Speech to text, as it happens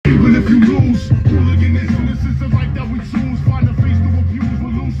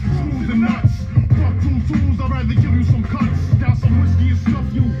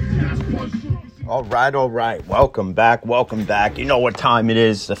All right. Welcome back. You know what time it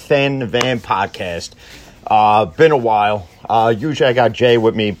is. The Fan in the Van podcast. Been a while. Usually I got Jay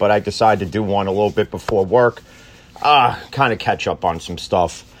with me, but I decided to do one a little bit before work. Kind of catch up on some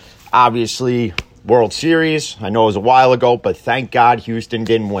stuff. Obviously, World Series. I know it was a while ago, but thank God Houston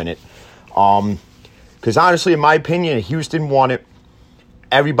didn't win it. Because honestly, in my opinion, Houston won it.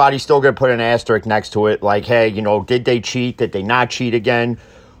 Everybody's still going to put an asterisk next to it. Like, hey, did they cheat? Did they not cheat again?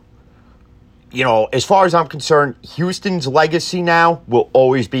 As far as I'm concerned, Houston's legacy now will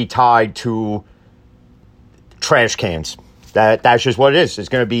always be tied to trash cans. That's just what it is. It's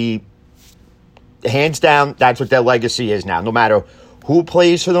going to be, hands down, that's what their legacy is now. No matter who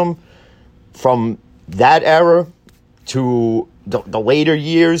plays for them, from that era to the later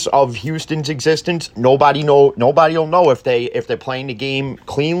years of Houston's existence, nobody will know if they're playing the game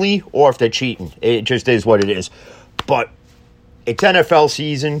cleanly or if they're cheating. It just is what it is. But it's NFL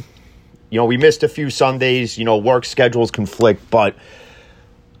season. We missed a few Sundays. Work schedules conflict, but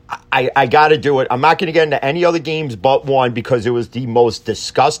I got to do it. I'm not going to get into any other games but one because it was the most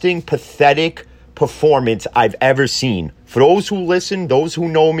disgusting, pathetic performance I've ever seen. For those who listen, those who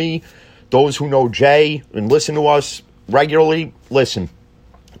know me, those who know Jay and listen to us regularly, listen.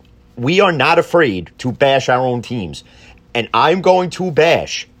 We are not afraid to bash our own teams. And I'm going to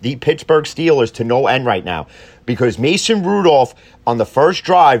bash the Pittsburgh Steelers to no end right now because Mason Rudolph on the first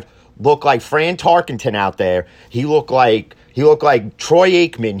drive looked like Fran Tarkenton out there. He looked like Troy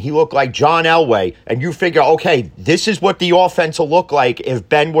Aikman. He looked like John Elway. And you figure, okay, this is what the offense will look like if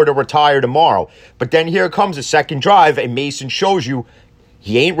Ben were to retire tomorrow. But then here comes a second drive, and Mason shows you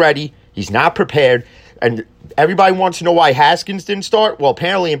he ain't ready. He's not prepared. And everybody wants to know why Haskins didn't start. Well,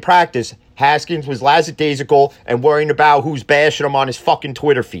 apparently in practice, Haskins was lackadaisical and worrying about who's bashing him on his fucking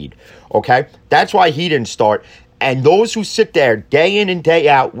Twitter feed. Okay? That's why he didn't start. And those who sit there day in and day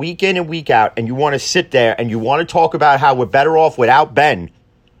out, week in and week out, and you want to sit there and you want to talk about how we're better off without Ben,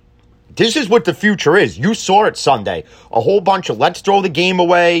 this is what the future is. You saw it Sunday. A whole bunch of let's throw the game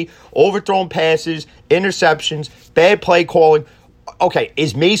away, overthrown passes, interceptions, bad play calling. Okay,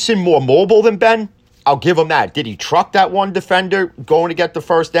 is Mason more mobile than Ben? I'll give him that. Did he truck that one defender going to get the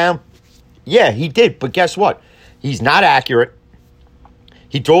first down? Yeah, he did. But guess what? He's not accurate.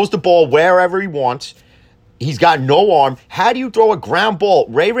 He throws the ball wherever he wants. He's got no arm. How do you throw a ground ball?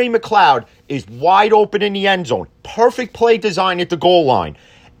 Ray McLeod is wide open in the end zone. Perfect play design at the goal line.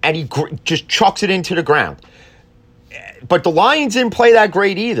 And he just chucks it into the ground. But the Lions didn't play that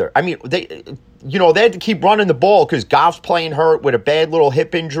great either. I mean, they had to keep running the ball because Goff's playing hurt with a bad little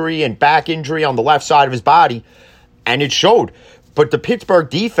hip injury and back injury on the left side of his body. And it showed. But the Pittsburgh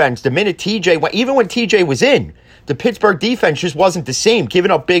defense, the minute even when TJ was in, the Pittsburgh defense just wasn't the same, giving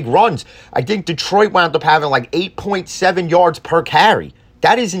up big runs. I think Detroit wound up having like 8.7 yards per carry.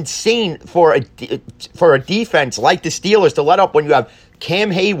 That is insane for a defense like the Steelers to let up when you have Cam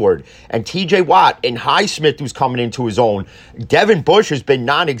Hayward and TJ Watt and Highsmith who's coming into his own. Devin Bush has been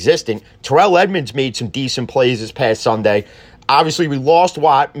non-existent. Terrell Edmonds made some decent plays this past Sunday. Obviously, we lost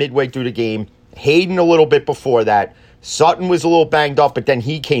Watt midway through the game. Hayden a little bit before that. Sutton was a little banged up, but then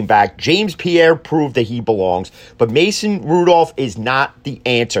he came back. James Pierre proved that he belongs. But Mason Rudolph is not the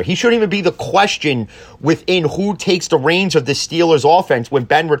answer. He shouldn't even be the question within who takes the reins of the Steelers offense when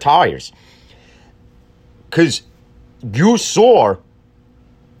Ben retires. Because you saw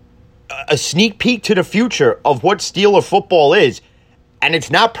a sneak peek to the future of what Steeler football is, and it's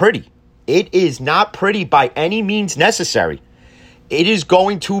not pretty. It is not pretty by any means necessary. It is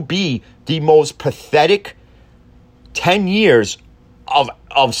going to be the most pathetic 10 years of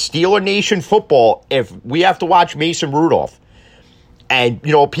Steeler Nation football if we have to watch Mason Rudolph. And,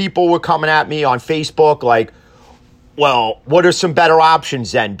 people were coming at me on Facebook like, well, what are some better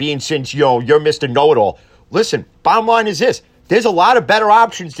options then, being since, you're Mr. Know-It-All? Listen, bottom line is this. There's a lot of better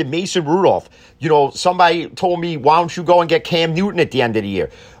options than Mason Rudolph. Somebody told me, why don't you go and get Cam Newton at the end of the year?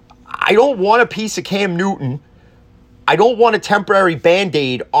 I don't want a piece of Cam Newton. I don't want a temporary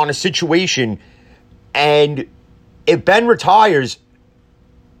Band-Aid on a situation. And if Ben retires,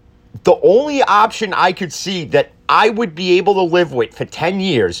 the only option I could see that I would be able to live with for 10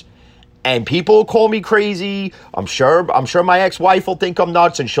 years, and people will call me crazy. I'm sure my ex-wife will think I'm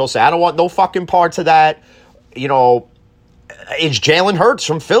nuts, and she'll say, I don't want no fucking parts of that. It's Jalen Hurts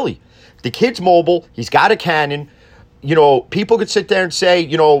from Philly. The kid's mobile. He's got a cannon. People could sit there and say,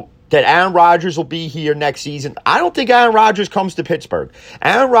 that Aaron Rodgers will be here next season. I don't think Aaron Rodgers comes to Pittsburgh.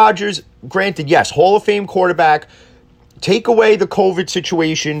 Aaron Rodgers, granted, yes, Hall of Fame quarterback. Take away the COVID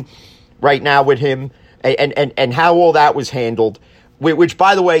situation right now with him and how all that was handled. which,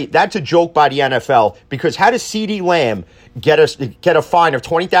 by the way, that's a joke by the NFL, because how does CeeDee Lamb get a fine of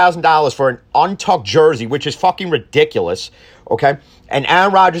 $20,000 for an untucked jersey, which is fucking ridiculous, okay? And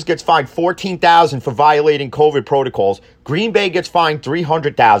Aaron Rodgers gets fined $14,000 for violating COVID protocols. Green Bay gets fined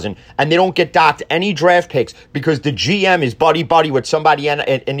 $300,000, and they don't get docked any draft picks because the GM is buddy-buddy with somebody in the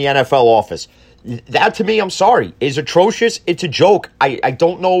NFL office. That, to me, I'm sorry, is atrocious. It's a joke. I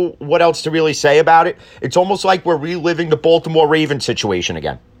don't know what else to really say about it. It's almost like we're reliving the Baltimore Ravens situation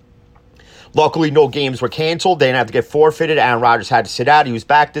again. Luckily, no games were canceled. They didn't have to get forfeited. Aaron Rodgers had to sit out. He was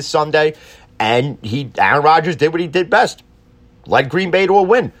back this Sunday, and Aaron Rodgers did what he did best. Led Green Bay to a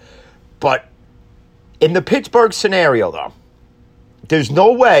win. But in the Pittsburgh scenario, though, there's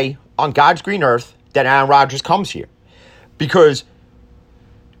no way on God's green earth that Aaron Rodgers comes here. Because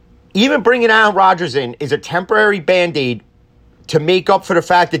even bringing Aaron Rodgers in is a temporary Band-Aid to make up for the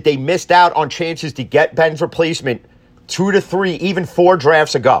fact that they missed out on chances to get Ben's replacement 2 to 3, even 4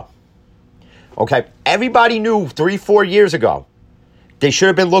 drafts ago. Okay? Everybody knew 3-4 years ago they should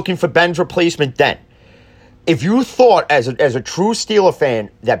have been looking for Ben's replacement then. If you thought, as a true Steeler fan,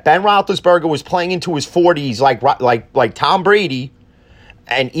 that Ben Roethlisberger was playing into his 40s like Tom Brady,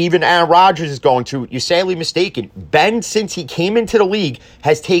 and even Aaron Rodgers is going to, you're sadly mistaken. Ben, since he came into the league,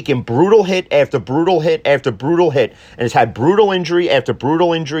 has taken brutal hit after brutal hit after brutal hit, and has had brutal injury after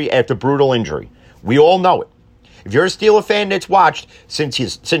brutal injury after brutal injury. We all know it. If you're a Steeler fan that's watched since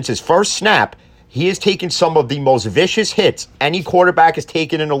his first snap, he has taken some of the most vicious hits any quarterback has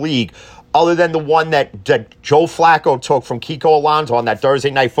taken in the league, other than the one that Joe Flacco took from Kiko Alonso on that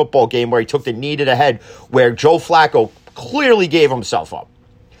Thursday night football game where he took the knee to the head, where Joe Flacco clearly gave himself up.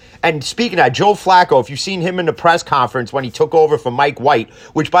 And speaking of that, Joe Flacco, if you've seen him in the press conference when he took over for Mike White,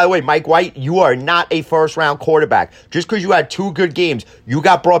 which, by the way, Mike White, you are not a first-round quarterback. Just because you had 2 good games, you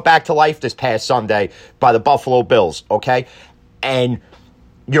got brought back to life this past Sunday by the Buffalo Bills, okay? And,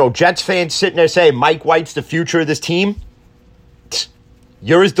 Jets fans sitting there saying Mike White's the future of this team.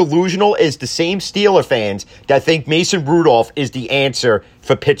 You're as delusional as the same Steeler fans that think Mason Rudolph is the answer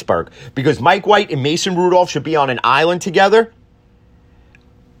for Pittsburgh. Because Mike White and Mason Rudolph should be on an island together,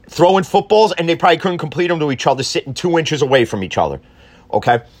 throwing footballs, and they probably couldn't complete them to each other, sitting 2 inches away from each other.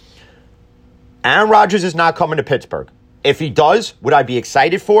 Okay? Aaron Rodgers is not coming to Pittsburgh. If he does, would I be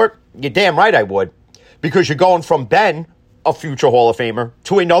excited for it? You're damn right I would. Because you're going from Ben, a future Hall of Famer,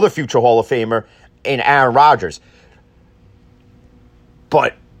 to another future Hall of Famer in Aaron Rodgers.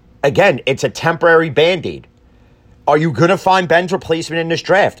 But, again, it's a temporary Band-Aid. Are you going to find Ben's replacement in this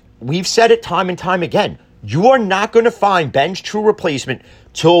draft? We've said it time and time again. You are not going to find Ben's true replacement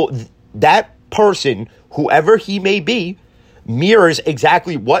till that person, whoever he may be, mirrors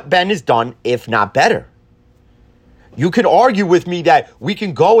exactly what Ben has done, if not better. You can argue with me that we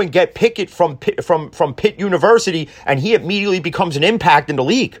can go and get Pickett from Pitt University and he immediately becomes an impact in the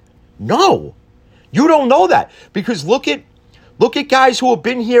league. No. You don't know that. Because look at guys who have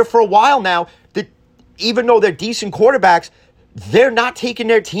been here for a while now that even though they're decent quarterbacks, they're not taking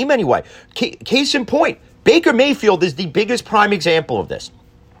their team anyway. Case in point, Baker Mayfield is the biggest prime example of this.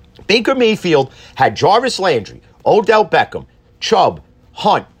 Baker Mayfield had Jarvis Landry, Odell Beckham, Chubb,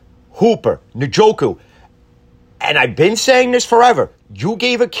 Hunt, Hooper, Njoku. And I've been saying this forever. You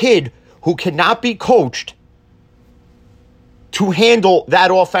gave a kid who cannot be coached to handle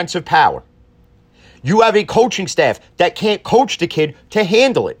that offensive power. You have a coaching staff that can't coach the kid to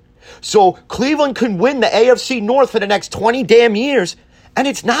handle it. So Cleveland can win the AFC North for the next 20 damn years, and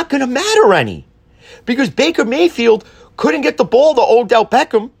it's not going to matter any. Because Baker Mayfield couldn't get the ball to Odell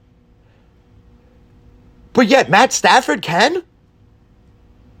Beckham, but yet Matt Stafford can.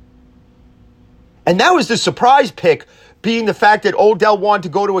 And that was the surprise pick, being the fact that Odell wanted to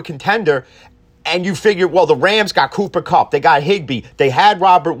go to a contender. And you figure, well, the Rams got Cooper Kupp. They got Higbee. They had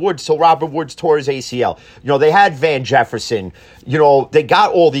Robert Woods till Robert Woods tore his ACL. They had Van Jefferson. They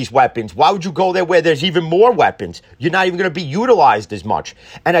got all these weapons. Why would you go there where there's even more weapons? You're not even going to be utilized as much.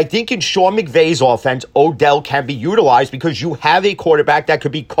 And I think in Sean McVay's offense, Odell can be utilized because you have a quarterback that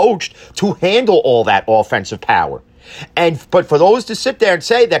could be coached to handle all that offensive power. But for those to sit there and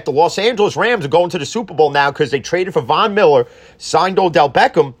say that the Los Angeles Rams are going to the Super Bowl now because they traded for Von Miller, signed Odell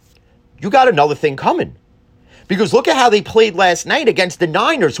Beckham, you got another thing coming. Because look at how they played last night against the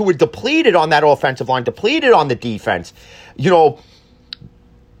Niners, who were depleted on that offensive line, depleted on the defense.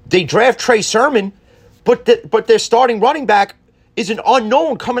 They draft Trey Sermon, but their starting running back is an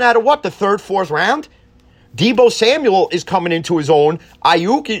unknown coming out of the 3rd, 4th round? Deebo Samuel is coming into his own.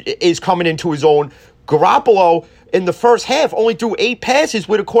 Ayuk is coming into his own. Garoppolo, in the first half, only threw 8 passes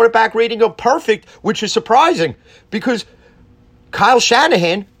with a quarterback rating of perfect, which is surprising because Kyle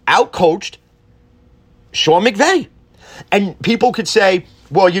Shanahan outcoached Sean McVay. And people could say,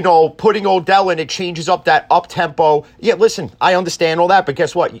 well, putting Odell in, it changes up that up-tempo. Yeah, listen, I understand all that, but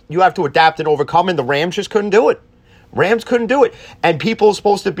guess what? You have to adapt and overcome, and the Rams just couldn't do it. Rams couldn't do it. And people are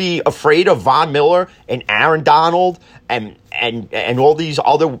supposed to be afraid of Von Miller and Aaron Donald and all these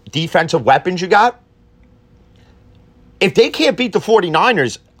other defensive weapons you got. If they can't beat the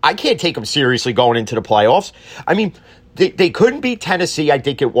 49ers, I can't take them seriously going into the playoffs. I mean, they couldn't beat Tennessee, I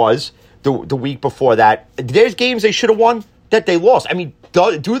think it was, the week before that. There's games they should have won that they lost. I mean,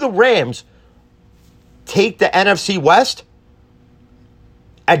 do the Rams take the NFC West?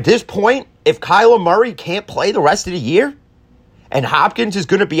 At this point, if Kyler Murray can't play the rest of the year and Hopkins is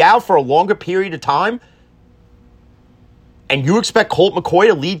going to be out for a longer period of time, and you expect Colt McCoy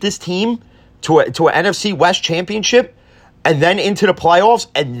to lead this team to an NFC West championship and then into the playoffs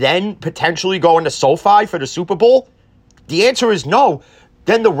and then potentially go into SoFi for the Super Bowl? The answer is no.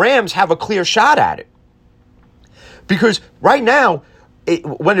 Then the Rams have a clear shot at it. Because right now,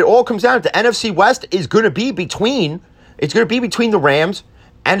 when it all comes down to, the NFC West is going to be between the Rams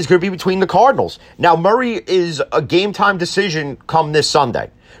and it's going to be between the Cardinals. Now, Murray is a game-time decision come this Sunday.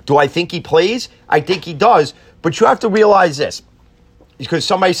 Do I think he plays? I think he does. But you have to realize this. Because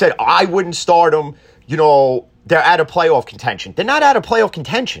somebody said, I wouldn't start him. They're out of playoff contention. They're not out of playoff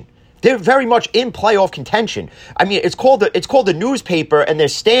contention. They're very much in playoff contention. I mean, it's called the newspaper and their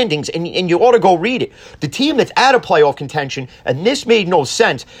standings, and you ought to go read it. The team that's out of playoff contention, and this made no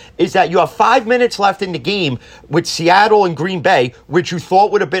sense, is that you have 5 minutes left in the game with Seattle and Green Bay, which you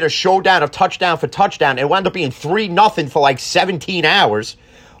thought would have been a showdown of touchdown for touchdown. It wound up being 3-0 for like 17 hours,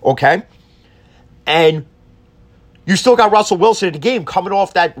 okay? And you still got Russell Wilson in the game coming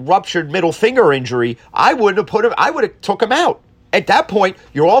off that ruptured middle finger injury. I would have took him out. At that point,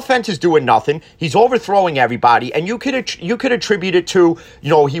 your offense is doing nothing. He's overthrowing everybody, and you could attribute it to,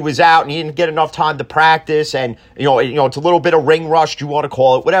 he was out and he didn't get enough time to practice, and it's a little bit of ring rust, you want to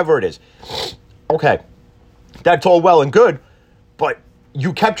call it, whatever it is. Okay, that's all well and good, but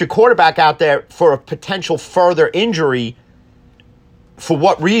you kept your quarterback out there for a potential further injury. For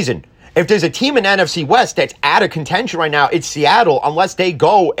what reason? If there's a team in NFC West that's out of contention right now, it's Seattle, unless they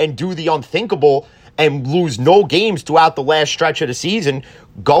go and do the unthinkable and lose no games throughout the last stretch of the season,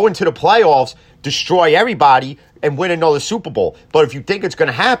 go into the playoffs, destroy everybody, and win another Super Bowl. But if you think it's going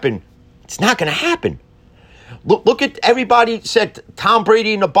to happen, it's not going to happen. Look at everybody said Tom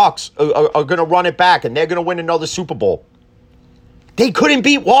Brady and the Bucs are going to run it back, and they're going to win another Super Bowl. They couldn't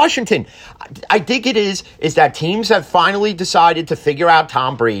beat Washington. I think it is that teams have finally decided to figure out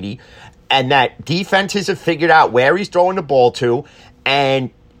Tom Brady, and that defenses have figured out where he's throwing the ball to, and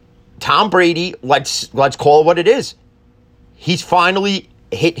Tom Brady, let's call it what it is. He's finally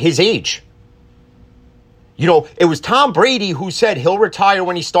hit his age. It was Tom Brady who said he'll retire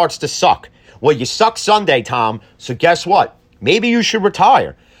when he starts to suck. Well, you suck Sunday, Tom, so guess what? Maybe you should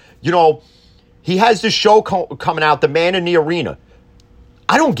retire. He has this show coming out, The Man in the Arena.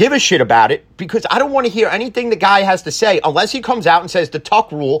 I don't give a shit about it because I don't want to hear anything the guy has to say unless he comes out and says the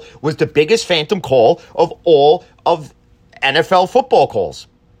tuck rule was the biggest phantom call of all of NFL football calls.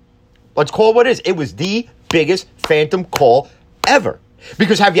 Let's call it what it is. It was the biggest phantom call ever.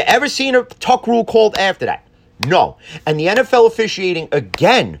 Because have you ever seen a tuck rule called after that? No. And the NFL officiating,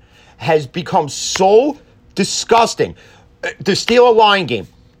 again, has become so disgusting. The Steelers Lion game,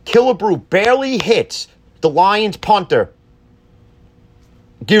 Killebrew barely hits the Lions punter,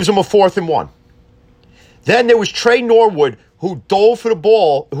 gives him a 4th and 1. Then there was Trey Norwood, who dove for the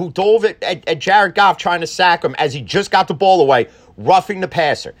ball, who dove at Jared Goff trying to sack him as he just got the ball away, roughing the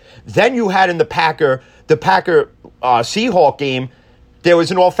passer. Then you had in the Packer Seahawk game, there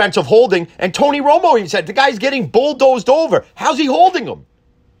was an offensive holding, and Tony Romo, he said, the guy's getting bulldozed over. How's he holding him?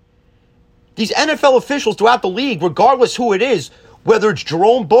 These NFL officials throughout the league, regardless who it is, whether it's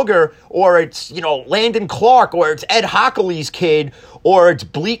Jerome Booger or it's, Landon Clark or it's Ed Hockley's kid or it's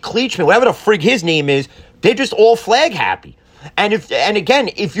Bleak Cleachman, whatever the frig his name is, they're just all flag happy. And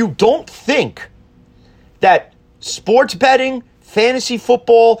again, if you don't think that sports betting, fantasy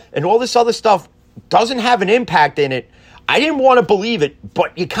football, and all this other stuff doesn't have an impact in it, I didn't want to believe it,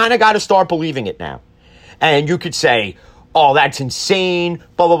 but you kind of got to start believing it now. And you could say, oh, that's insane,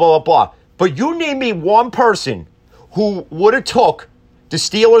 blah, blah, blah, blah, blah. But you name me one person who would have took the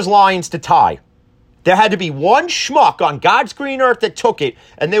Steelers Lions to tie. There had to be one schmuck on God's green earth that took it,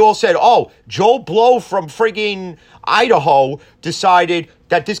 and they all said, oh, Joe Blow from frigging Idaho decided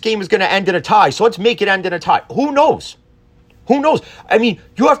that this game is going to end in a tie, so let's make it end in a tie. Who knows? Who knows? I mean,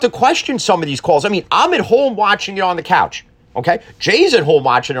 you have to question some of these calls. I mean, I'm at home watching it on the couch, okay? Jay's at home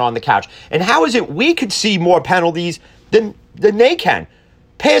watching it on the couch. And how is it we could see more penalties than they can?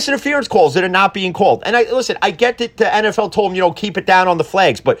 pass interference calls that are not being called. And I get that the NFL told them, keep it down on the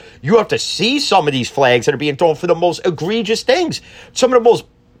flags, but you have to see some of these flags that are being thrown for the most egregious things. Some of the most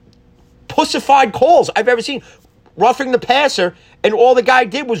pussified calls I've ever seen. Roughing the passer, and all the guy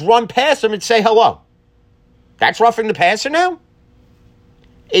did was run past him and say hello. That's roughing the passer now?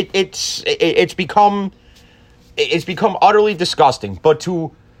 It's become utterly disgusting. But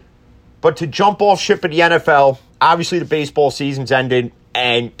to jump off ship at the NFL, obviously the baseball season's ended,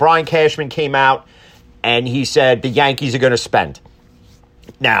 and Brian Cashman came out and he said the Yankees are going to spend.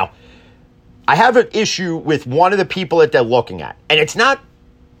 Now, I have an issue with one of the people that they're looking at, and it's not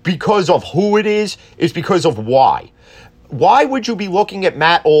because of who it is, it's because of why. Why would you be looking at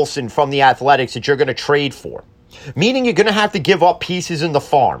Matt Olson from the Athletics that you're going to trade for? Meaning you're going to have to give up pieces in the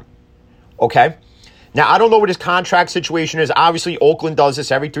farm. Okay? Now, I don't know what his contract situation is. Obviously, Oakland does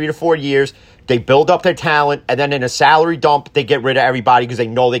this every 3 to 4 years. They build up their talent, and then in a salary dump, they get rid of everybody because they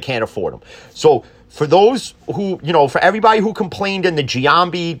know they can't afford them. So, for those who, for everybody who complained in the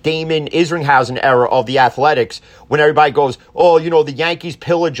Giambi, Damon, Isringhausen era of the Athletics, when everybody goes, the Yankees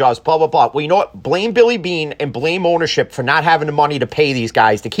pillage us, blah, blah, blah. Well, you know what? Blame Billy Beane and blame ownership for not having the money to pay these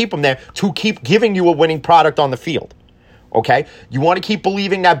guys to keep them there, to keep giving you a winning product on the field. Okay? You want to keep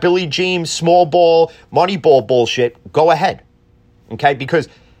believing that Billy James, small ball, money ball bullshit, go ahead. Okay? Because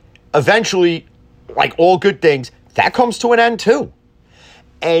eventually, like all good things, that comes to an end too.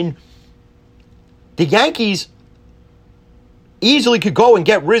 And the Yankees easily could go and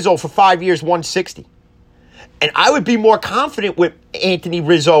get Rizzo for 5 years, 160. And I would be more confident with Anthony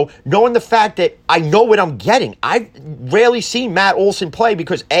Rizzo, knowing the fact that I know what I'm getting. I've rarely seen Matt Olson play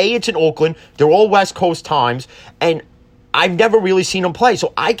because, A, it's in Oakland. They're all West Coast times. And I've never really seen him play,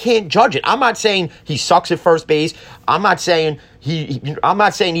 so I can't judge it. I'm not saying he sucks at first base. I'm not saying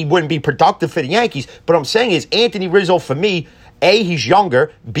he wouldn't be productive for the Yankees. But I'm saying is Anthony Rizzo, for me, A, he's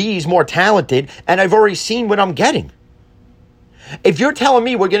younger, B, he's more talented, and I've already seen what I'm getting. If you're telling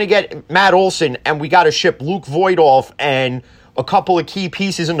me we're going to get Matt Olson and we got to ship Luke Voit off and a couple of key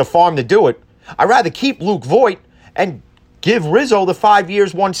pieces in the farm to do it, I'd rather keep Luke Voit and give Rizzo the 5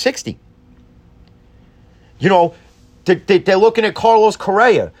 years, 160. They're looking at Carlos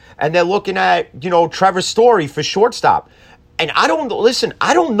Correa, and they're looking at, Trevor Story for shortstop. And I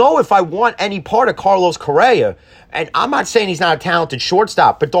don't know if I want any part of Carlos Correa. And I'm not saying he's not a talented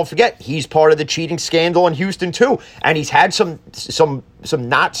shortstop, but don't forget, he's part of the cheating scandal in Houston too. And he's had some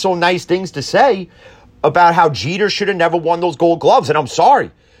not so nice things to say about how Jeter should have never won those Gold Gloves. And I'm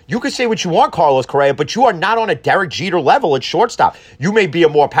sorry. You can say what you want, Carlos Correa, but you are not on a Derek Jeter level at shortstop. You may be a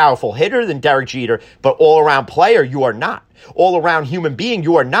more powerful hitter than Derek Jeter, but all-around player, you are not. All-around human being,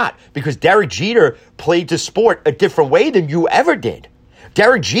 you are not. Because Derek Jeter played the sport a different way than you ever did.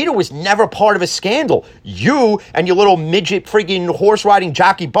 Derek Jeter was never part of a scandal. You and your little midget friggin' horse-riding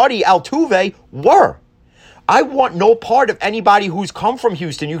jockey buddy, Altuve, were. I want no part of anybody who's come from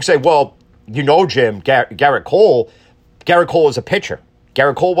Houston. You can say, well, Jim, Garrett Cole is a pitcher.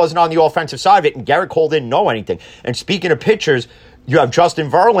 Garrett Cole wasn't on the offensive side of it, and Garrett Cole didn't know anything. And speaking of pitchers, you have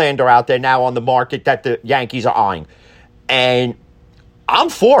Justin Verlander out there now on the market that the Yankees are eyeing. And I'm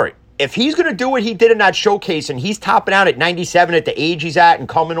for it. If he's going to do what he did in that showcase, and he's topping out at 97 at the age he's at and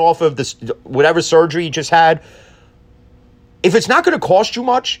coming off of this whatever surgery he just had, if it's not going to cost you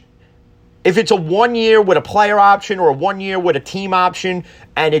much, if it's a 1 year with a player option or a 1 year with a team option,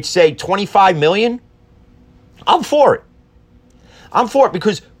 and it's, say, $25 million, I'm for it. I'm for it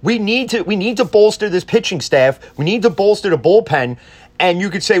because we need to bolster this pitching staff. We need to bolster the bullpen. And you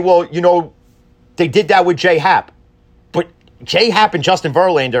could say, well, they did that with J Happ. But J Happ and Justin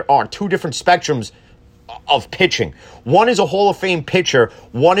Verlander are on two different spectrums of pitching. One is a Hall of Fame pitcher.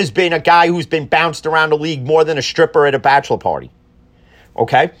 One has been a guy who's been bounced around the league more than a stripper at a bachelor party.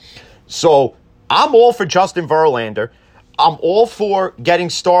 Okay? So I'm all for Justin Verlander. I'm all for getting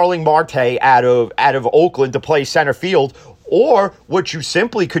Starling Marte out of Oakland to play center field. Or what you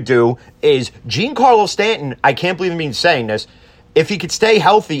simply could do is Giancarlo Stanton, I can't believe I'm even saying this, if he could stay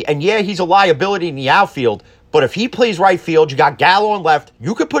healthy, and yeah, he's a liability in the outfield, but if he plays right field, you got Gallo on left,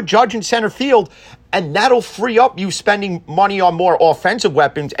 you could put Judge in center field, and that'll free up you spending money on more offensive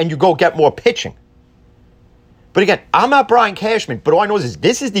weapons, and you go get more pitching. But again, I'm not Brian Cashman, but all I know is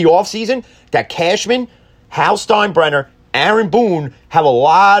this is the offseason that Cashman, Hal Steinbrenner, Aaron Boone have a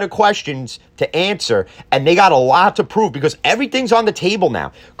lot of questions to answer, and they got a lot to prove because everything's on the table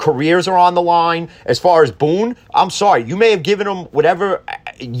now. Careers are on the line. As far as Boone, I'm sorry. You may have given him whatever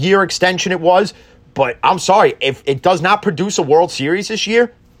year extension it was, but I'm sorry. If it does not produce a World Series this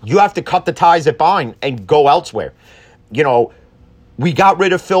year, you have to cut the ties that bind and go elsewhere. We got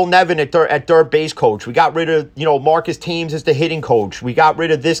rid of Phil Nevin at third base coach. We got rid of, Marcus Thames as the hitting coach. We got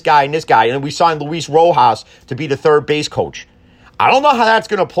rid of this guy and this guy. And then we signed Luis Rojas to be the third base coach. I don't know how that's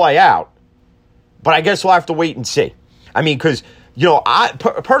going to play out, but I guess we'll have to wait and see. I mean, because,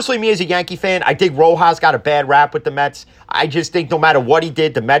 personally, me as a Yankee fan, I think Rojas got a bad rap with the Mets. I just think no matter what he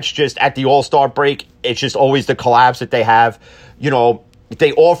did, the Mets just, at the All-Star break, it's just always the collapse that they have.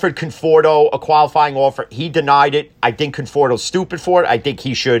 They offered Conforto a qualifying offer. He denied it. I think Conforto's stupid for it. I think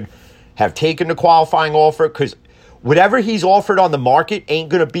he should have taken the qualifying offer because whatever he's offered on the market ain't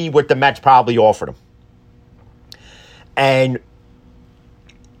going to be what the Mets probably offered him. And,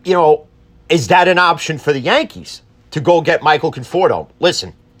 is that an option for the Yankees to go get Michael Conforto?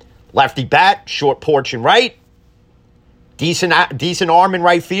 Listen, lefty bat, short porch in right, decent arm in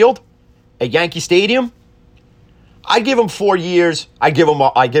right field at Yankee Stadium. I give him 4 years. I give him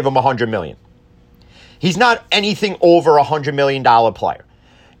 $100 million. He's not anything over $100 million player.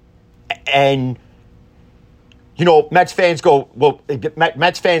 And Mets fans go, well,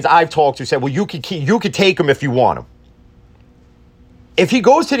 Mets fans I've talked to say, well, you could take him if you want him. If he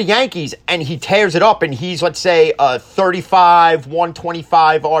goes to the Yankees and he tears it up and he's, let's say, a 35,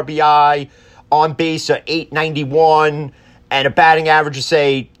 125 RBI, on base of 891, and a batting average of,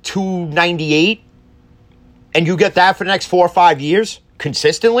 say, 298, and you get that for the next 4 or 5 years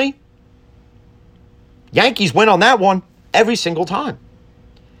consistently, Yankees win on that one every single time.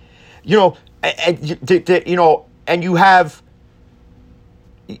 And you have,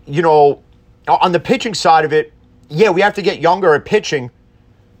 on the pitching side of it, yeah, we have to get younger at pitching,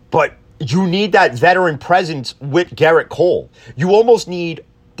 but you need that veteran presence with Garrett Cole. You almost need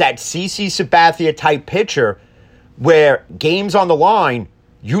that CC Sabathia type pitcher where games on the line,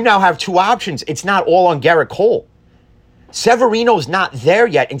 you now have two options. It's not all on Garrett Cole. Severino's not there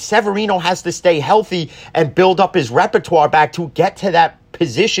yet, and Severino has to stay healthy and build up his repertoire back to get to that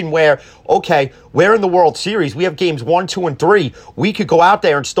position where, okay, we're in the World Series. We have games 1, 2, and 3. We could go out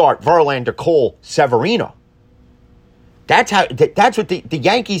there and start Verlander, Cole, Severino. That's what the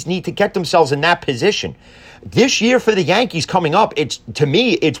Yankees need to get themselves in that position. This year for the Yankees coming up, to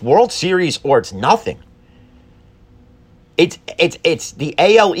me, it's World Series or it's nothing. It's the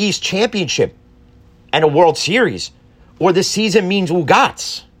AL East Championship and a World Series, or the season means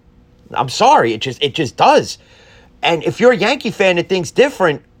Ugats. I'm sorry, it just does. And if you're a Yankee fan that thinks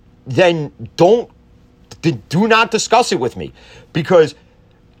different, then do not discuss it with me, because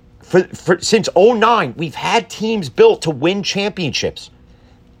since 2009, we've had teams built to win championships,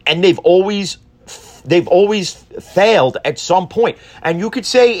 and they've always failed at some point. And you could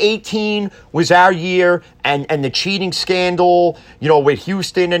say 2018 was our year, and the cheating scandal, with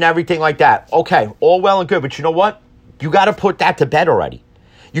Houston and everything like that. Okay, all well and good, but you know what? You got to put that to bed already.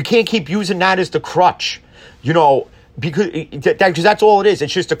 You can't keep using that as the crutch, because that's all it is.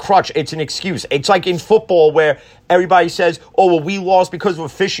 It's just a crutch. It's an excuse. It's like in football where everybody says, oh, well, we lost because of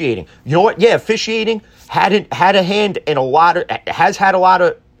officiating. You know what? Yeah, officiating has had a lot of, it's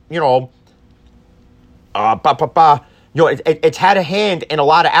had a hand in a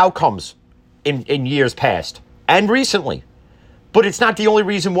lot of outcomes in years past and recently. But it's not the only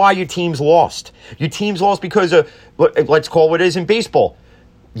reason why your team's lost. Your team's lost because of, let's call what it is in baseball.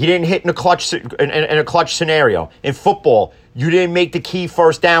 You didn't hit in a clutch scenario. In football, you didn't make the key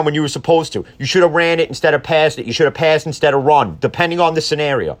first down when you were supposed to. You should have ran it instead of passed it. You should have passed instead of run, depending on the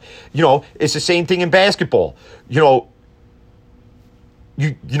scenario. It's the same thing in basketball. You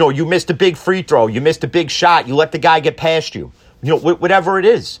missed a big free throw. You missed a big shot. You let the guy get past you. Whatever it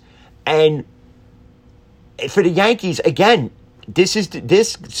is. And for the Yankees, again,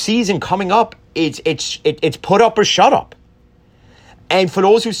 this season coming up, it's put up or shut up. And for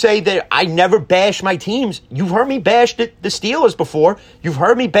those who say that I never bash my teams, you've heard me bash the Steelers before. You've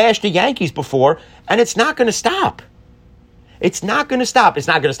heard me bash the Yankees before, and it's not going to stop. It's not going to stop. It's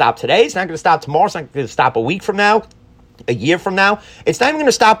not going to stop today. It's not going to stop tomorrow. It's not going to stop a week from now, a year from now. It's not even going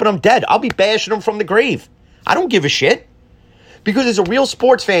to stop when I'm dead. I'll be bashing them from the grave. I don't give a shit. Because as a real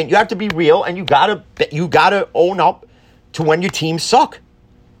sports fan, you have to be real, and you gotta own up to when your teams suck.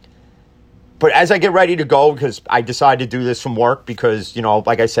 But as I get ready to go, because I decided to do this from work because,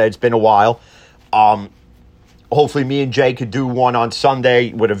 like I said, it's been a while. Hopefully me and Jay could do one on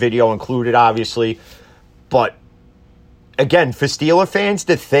Sunday with a video included, obviously. But, again, for Steeler fans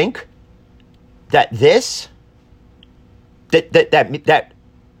to think that that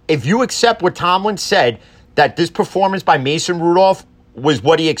if you accept what Tomlin said, that this performance by Mason Rudolph was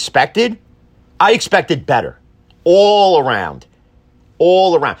what he expected, I expected better. All around.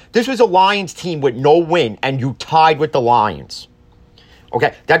 This was a Lions team with no win, and you tied with the Lions.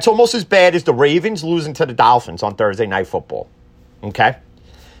 Okay, that's almost as bad as the Ravens losing to the Dolphins on Thursday Night Football. Okay?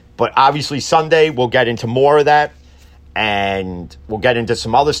 But obviously Sunday, we'll get into more of that. And we'll get into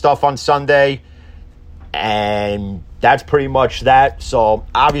some other stuff on Sunday. And that's pretty much that. So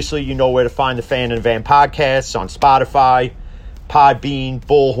obviously you know where to find the Fan in the Van podcasts on Spotify, Podbean,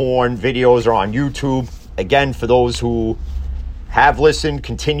 Bullhorn. Videos are on YouTube. Again, for those who have listened,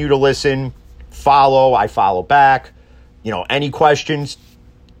 continue to listen, follow. I follow back. Any questions,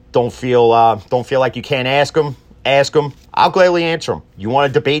 don't feel like you can't ask them. Ask them. I'll gladly answer them. You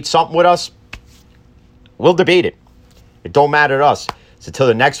want to debate something with us? We'll debate it. It don't matter to us. So until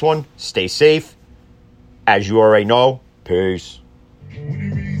the next one, stay safe. As you already know, peace. She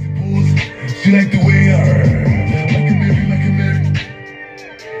like the way I heard. Like a Mary.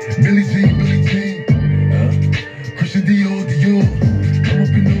 Billie Jean. Christian Dior. Come up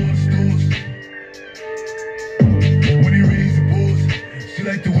in all the stores. When he raised the balls, she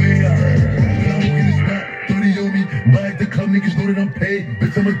like the way I heard. When I walk in the spot, 30 on me. Buy at the club, niggas know that I'm paid.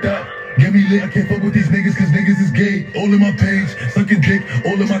 Bitch, I'm a thot. Get me lit, I can't fuck with these niggas cause niggas is gay. All in my page, sucking dick.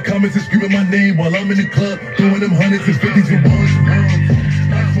 All in my comments and screaming my name while I'm in the club, throwing them hundreds and fifties and ones.